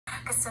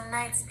Cause some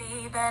nights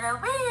be better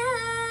with you.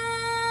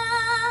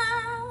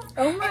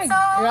 Oh my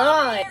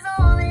God.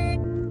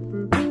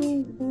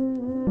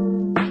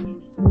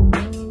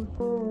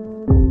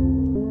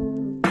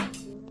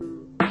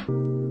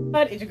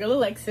 It's your girl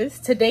Alexis.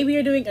 Today we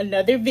are doing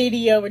another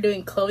video. We're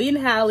doing Chloe and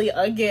Halle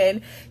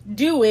again.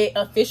 Do It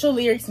official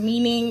lyrics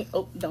meaning.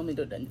 Oh, don't let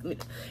me do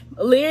it.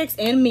 Lyrics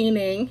and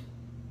meaning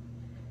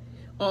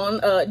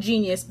on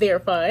Genius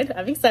verified.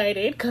 I'm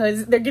excited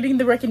because they're getting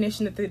the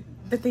recognition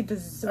that they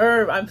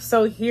deserve. I'm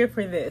so here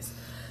for this.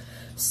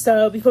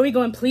 So before we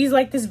go in, please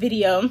like this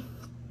video,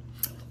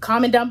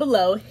 comment down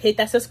below, hit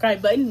that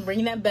subscribe button,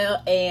 ring that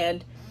bell,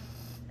 and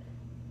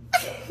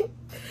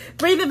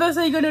ring the bell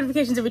so you get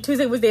notifications every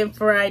Tuesday, Wednesday, and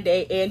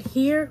Friday. And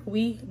here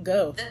we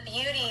go. The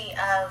beauty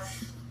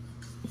of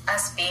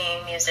us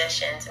being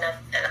musicians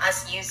and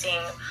us using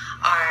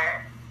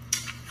our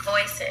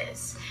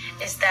voices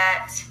is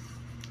that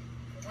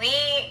we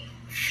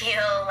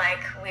feel like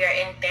we are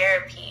in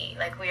therapy,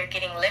 like we are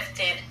getting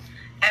lifted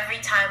every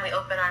time we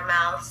open our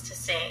mouths to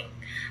sing.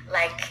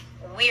 Like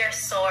we are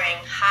soaring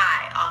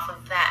high off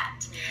of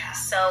that. Yeah.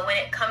 So when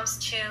it comes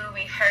to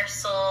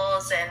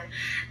rehearsals and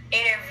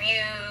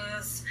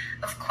interviews,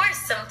 of course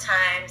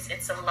sometimes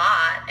it's a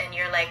lot and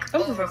you're like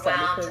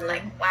overwhelmed and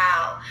like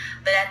wow,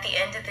 but at the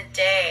end of the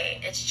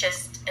day it's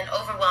just an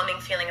overwhelming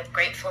feeling of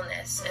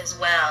gratefulness as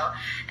well.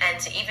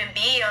 And to even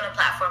be on a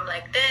platform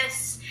like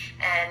this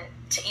and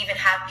to even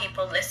have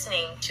people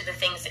listening to the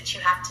things that you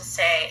have to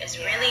say is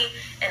really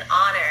an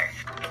honor.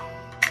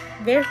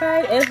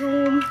 Verified at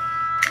home.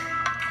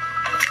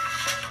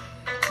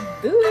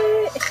 Do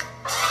it.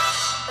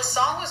 The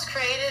song was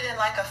created in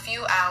like a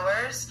few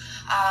hours.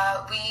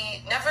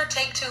 We never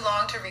take too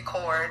long to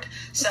record,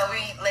 so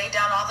we laid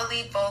down all the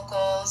lead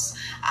vocals,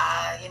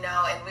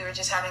 and we were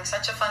just having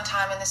such a fun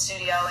time in the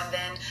studio. And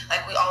then,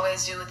 like we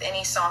always do with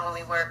any song when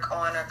we work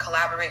on or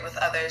collaborate with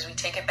others, we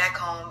take it back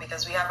home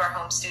because we have our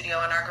home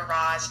studio in our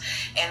garage,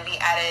 and we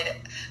added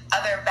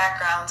other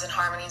backgrounds and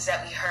harmonies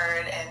that we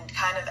heard and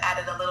kind of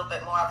added a little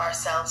bit more of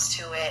ourselves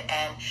to it.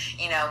 And,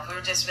 we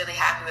were just really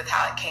happy with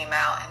how it came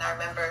out. And I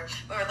remember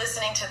we were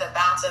listening to the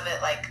bounce of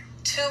it like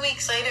 2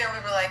 weeks later, and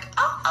we were like,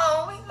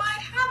 we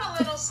might have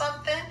a little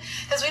something,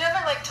 because we never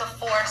like to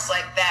force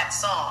like that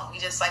song. We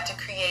just like to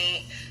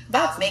create,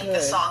 make the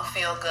song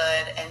feel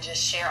good and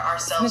just share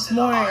ourselves through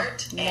the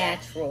art.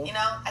 Natural. And,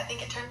 I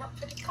think it turned out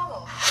pretty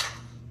cool.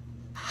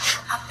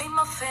 I beat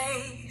my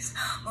face,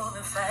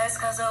 moving fast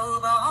cause I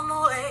Uber on the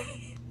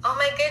way. Oh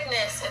my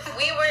goodness, if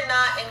we were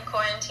not in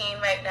quarantine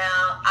right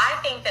now, I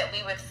think that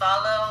we would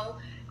follow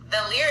the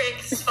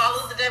lyrics,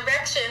 follow the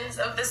directions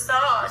of the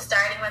song,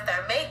 starting with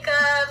our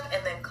makeup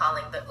and then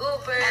calling the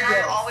Uber. And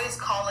I'm always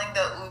calling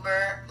the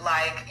Uber,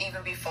 like,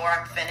 even before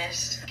I'm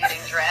finished getting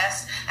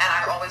dressed. And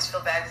I always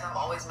feel bad because I'm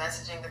always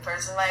messaging the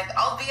person, like,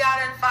 I'll be out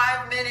in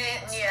 5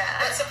 minutes. Yeah.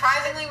 But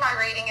surprisingly, my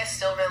rating is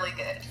still really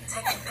good.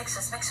 Taking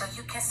pictures, make sure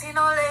you can see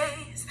no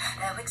lace.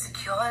 That wig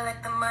secure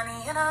like the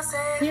money in our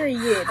safe.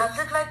 Period. I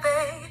look like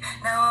babe,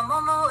 now I'm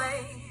on my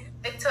way.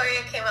 Victoria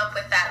came up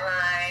with that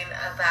line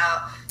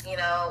about,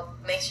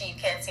 make sure you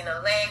can't see no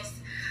lace.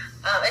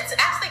 It's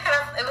actually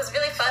it was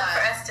really fun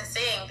for us to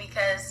sing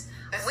because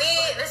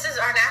this is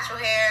our natural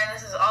hair and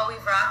this is all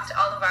we've rocked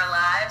all of our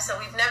lives. So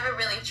we've never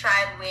really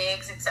tried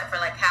wigs except for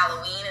like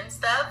Halloween and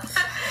stuff.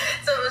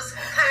 So it was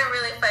kind of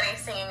really funny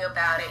singing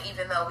about it,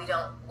 even though we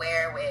don't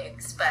wear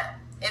wigs, but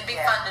it'd be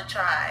fun to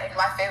try.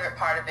 My favorite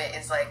part of it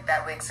is like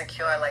that wig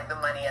secure, like the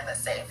money in the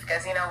safe.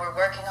 Because, we're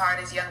working hard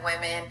as young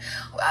women,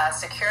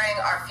 securing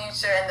our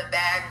future in the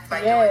bag by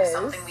doing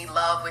something we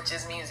love, which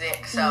is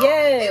music. So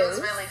it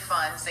was really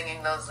fun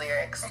singing those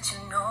lyrics. Let you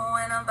know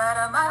when I'm about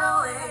a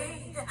mile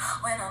away.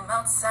 When I'm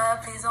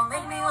outside, please don't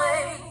make me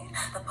wait.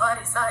 The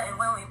party's starting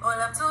when we pull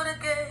up to the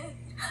gate.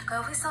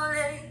 Girl, we so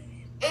late.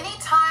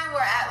 Anytime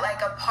we're at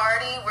like a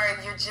party where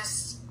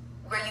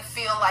you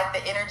feel like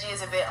the energy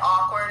is a bit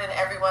awkward and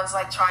everyone's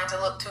like trying to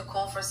look too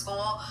cool for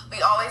school,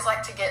 we always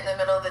like to get in the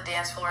middle of the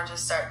dance floor and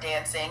just start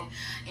dancing.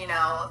 You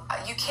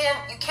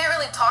can't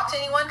really talk to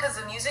anyone because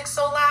the music's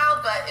so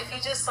loud, but if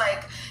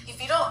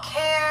you don't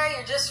care,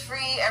 you're just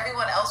free,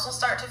 everyone else will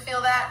start to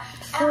feel that.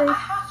 And I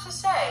have to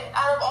say,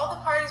 out of all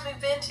the parties we've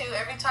been to,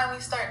 every time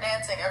we start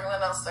dancing,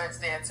 everyone else starts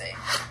dancing.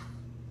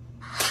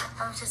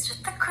 I'm just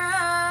with the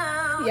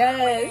crew. Yes.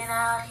 Waiting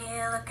out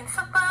here looking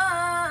for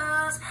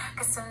buzz.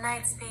 Cause some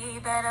nights be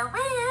better with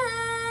you.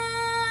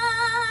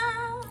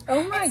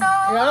 Oh my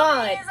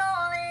God.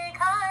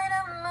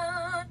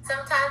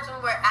 Sometimes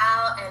when we're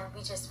out and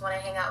we just want to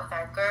hang out with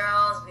our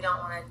girls, we don't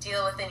want to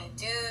deal with any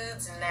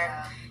dudes and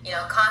they're,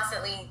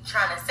 constantly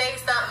trying to say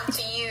something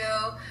to you.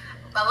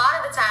 A lot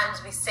of the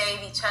times we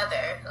save each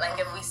other. Like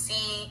if we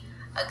see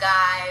a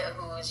guy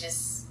who is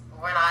just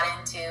we're not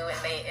into and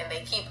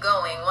they keep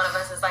going, one of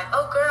us is like,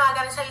 oh girl, I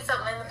gotta tell you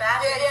something in the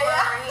bathroom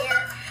over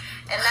here.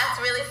 And that's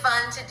really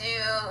fun to do.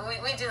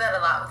 We do that a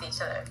lot with each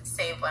other,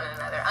 save one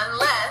another,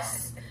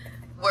 unless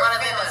one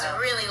of them is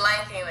really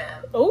liking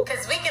them.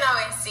 Because we can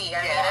always see.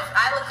 I mean, if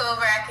I look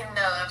over, I can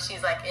know if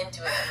she's like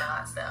into it or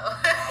not. So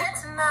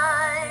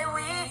tonight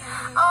we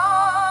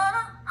on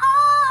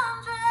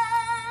 100.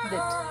 The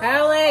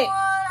talent.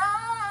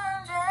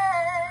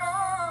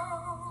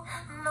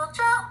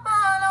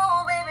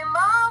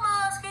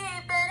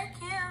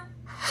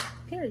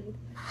 Period.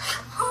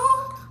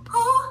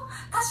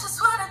 That's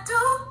just what I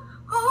do.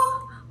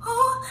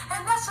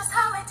 And that's just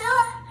how we do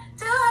it.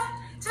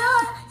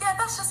 Yeah,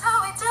 that's just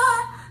how we do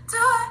it.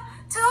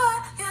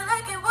 You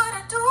like it what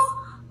I do.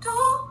 You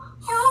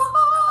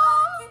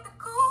keep it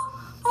cool.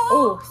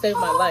 Oh, saved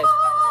my life.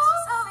 And that's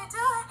just how we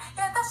do it.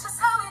 Yeah, that's just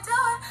how we do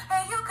it.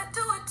 And you could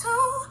do it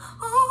too.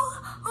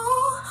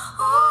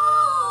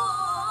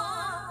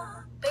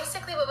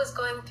 Basically, what was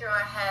going through our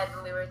head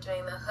when we were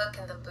doing the hook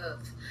in the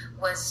booth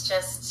was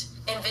just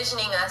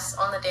envisioning us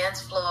on the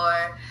dance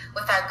floor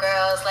with our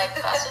girls, like,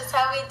 that's just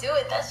how we do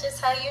it. That's just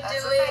how you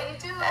do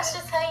it. That's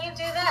just how you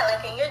do that.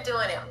 Like, and you're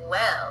doing it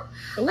well.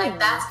 Ooh. Like,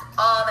 that's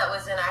all that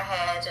was in our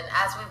head. And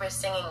as we were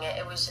singing it,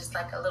 it was just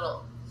like a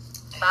little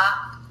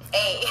bop,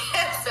 a.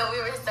 So we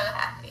were so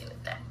happy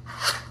with that.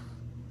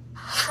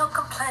 No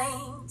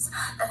complaints.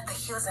 Left the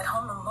heels at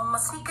home and mama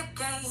sneak a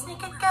game.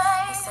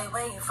 They say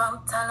where you from,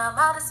 tell them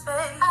out of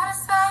space.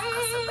 Cause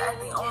the bag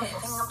the only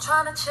thing I'm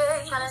trying to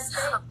chase.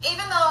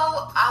 Even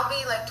though I'll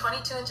be like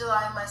 22 in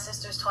July and my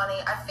sister's 20,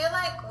 I feel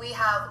like we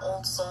have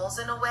old souls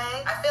in a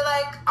way. I feel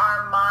like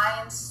our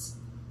minds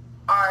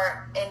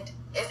are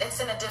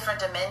it's in a different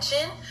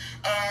dimension,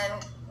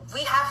 and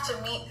we have to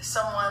meet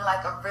someone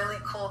like a really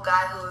cool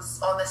guy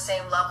who's on the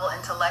same level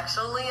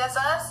intellectually as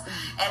us.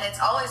 And it's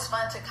always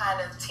fun to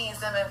kind of tease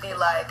them and be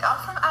like, I'm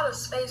from outer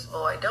space,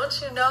 boy. Don't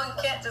you know you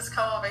can't just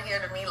come over here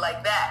to me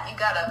like that? You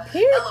gotta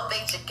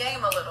elevate your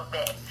game a little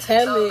bit.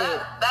 Tell it.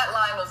 That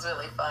line was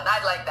really fun.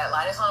 I like that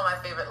line. It's one of my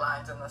favorite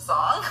lines in the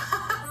song.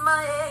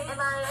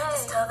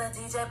 Just tell the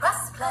DJ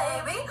press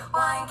play,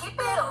 rewind, keep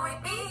it on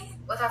repeat.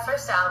 With our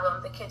first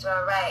album, The Kids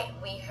Are Alright,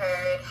 we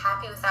heard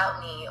Happy Without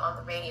Me on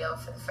the radio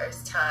for the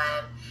first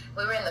time.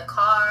 We were in the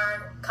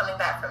car coming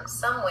back from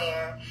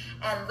somewhere,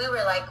 and we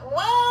were like,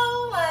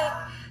 whoa, like,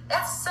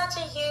 that's such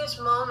a huge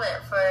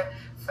moment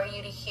for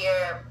you to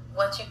hear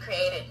what you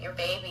created, your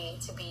baby,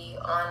 to be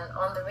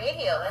on the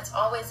radio. That's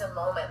always a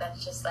moment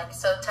that's just like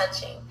so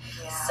touching.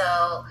 Yeah.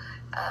 So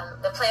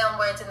the play on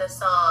words in the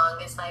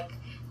song is like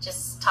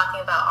just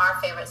talking about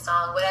our favorite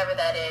song, whatever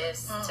that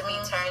is, to be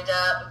turned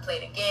up and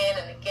played again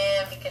and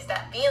again, because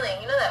that feeling,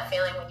 you know that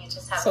feeling when you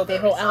just have a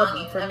favorite song,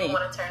 you never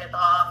want to turn it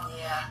off,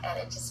 and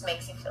it just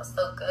makes you feel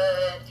so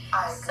good.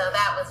 So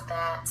that was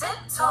that.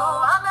 Tiptoe,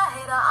 I'm a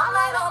hater, I'm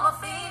light on my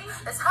feet.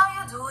 That's how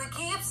you do it,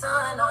 keep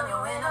sun on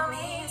your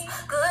enemies.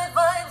 Good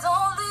vibes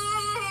only.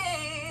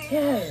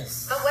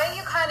 Yes. The way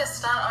you kind of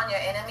stunt on your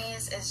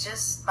enemies is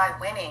just by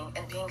winning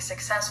and being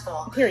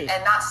successful. Period.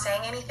 And not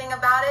saying anything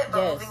about it,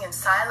 but moving in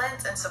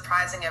silence and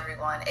surprising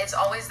everyone. It's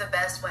always the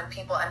best when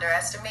people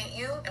underestimate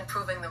you and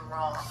proving them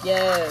wrong.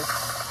 Yes.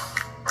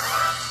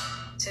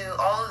 To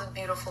all of the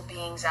beautiful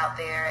beings out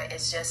there,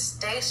 it's just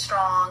stay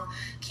strong,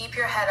 keep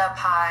your head up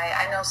high.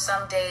 I know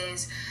some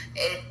days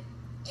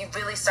you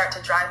really start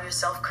to drive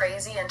yourself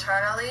crazy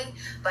internally,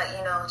 but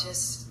you know,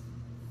 just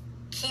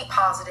keep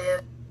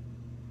positive.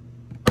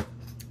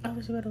 I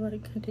was about to let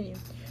it continue.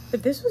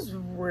 But this was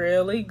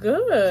really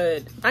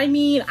good. I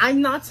mean,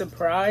 I'm not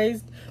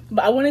surprised,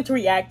 but I wanted to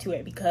react to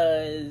it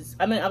because,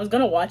 I mean, I was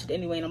going to watch it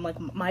anyway, and I'm like,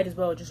 might as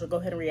well just go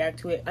ahead and react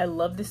to it. I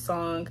love this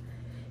song.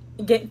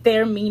 Get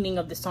their meaning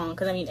of the song,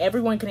 because, I mean,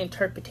 everyone can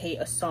interpret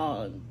a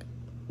song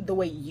the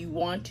way you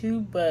want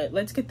to, but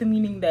let's get the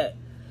meaning that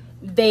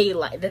they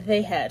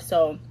had.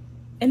 So,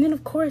 and then,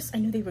 of course, I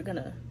knew they were going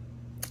to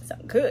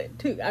sound good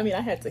too. I mean,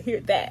 I had to hear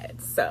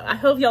that. So I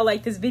hope y'all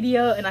like this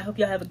video, and I hope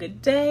y'all have a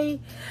good day.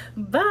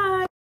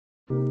 Bye.